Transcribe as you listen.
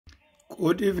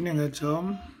Good evening at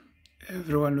home,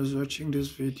 everyone who's watching this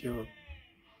video.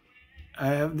 I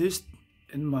have this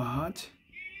in my heart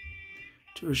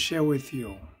to share with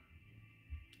you.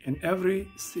 In every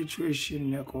situation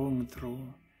you're going through,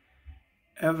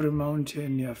 every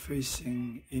mountain you're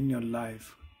facing in your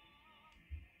life,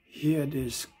 hear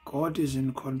this: God is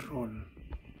in control.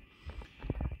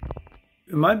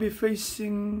 You might be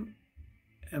facing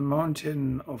a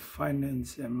mountain of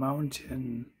finance, a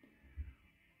mountain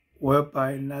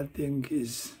whereby nothing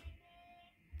is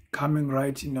coming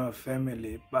right in your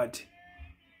family, but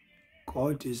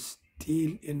God is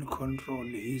still in control.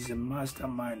 He is a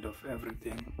mastermind of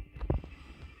everything.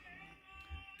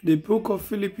 The book of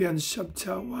Philippians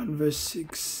chapter 1 verse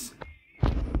 6.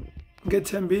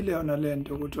 Ngethembile yona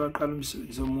lento ukuthi waqala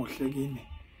umsebenzi omuhle kini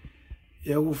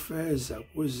yakufeza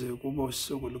kuze kube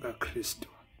usuku lukaKristu.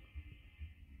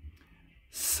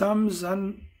 Psalms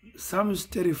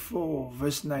 34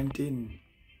 verse 19.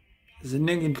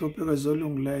 Ziningi inhlupheko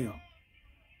zolungileyo,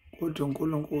 kodwa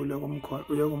uNkulunkulu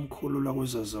uyakumkhulula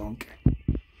kuzo zonke.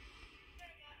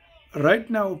 Right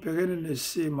now ubhekene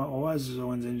nesimo, awazi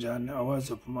uzokwenza njani,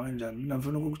 awazi uphuma kanjani. Mina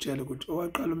ngifuna ukukutshela ukuthi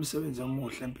owaqala umsebenzi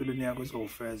omuhle empilweni yakho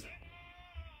uzowufeza.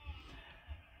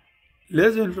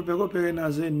 Lezi inhlupheko obhekene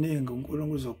nazo eziningi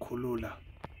uNkulunkulu uzokukhulula.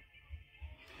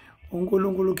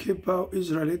 uNkulunkulu ukhipha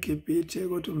uIsrael eGibhithe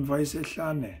kodwa umvayise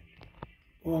ehlane.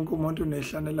 Wonke umuntu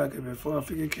unehlane lakhe before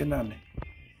afike eKhenani.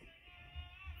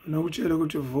 Unokutshela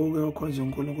ukuthi uvuke ukhonze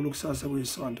uNkulunkulu kusasa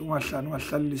kuyisonto,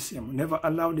 ungahlaleli isimo. Never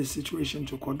allow the situation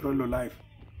to control your life.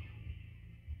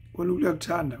 uNkulunkulu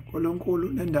uyakuthanda, uNkulunkulu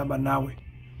unendaba nawe.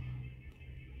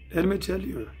 Let me tell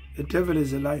you, the devil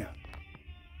is a liar.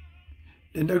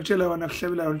 Lento akutshela wona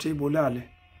kuhlebela ukuthi ibulale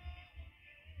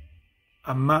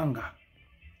amanga.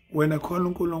 Wena khona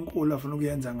uNkulunkulu afuna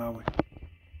ukuyenza ngawe.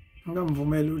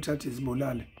 Ungamvumeli uthathe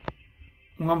izibulale.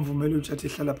 Ungamvumeli uthathe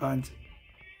ihlala phansi.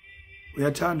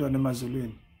 Uyathandwa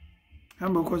nemazulwini.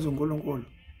 Hamba ukhonza uNkulunkulu.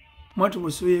 Mathi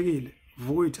usuyekile,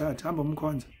 vuka uyithatha, hamba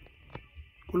umkhonza.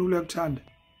 uNkulunkulu uyakuthanda.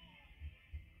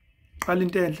 Qala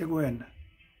into enhle kuwena.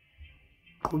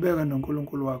 Qhubeka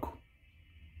noNkulunkulu wakho.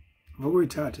 Vuka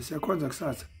uyithatha, siyakhonza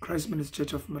kusasa. Christ Ministry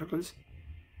Church of Miracles.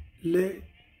 Le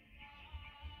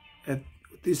at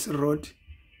this road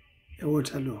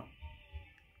eWaterloo.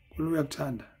 uNkulunkulu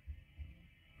uyakuthanda.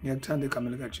 Ngiyakuthanda igama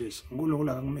likaJesu.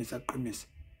 uNkulunkulu akangimise aqinise.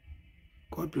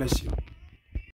 God bless you.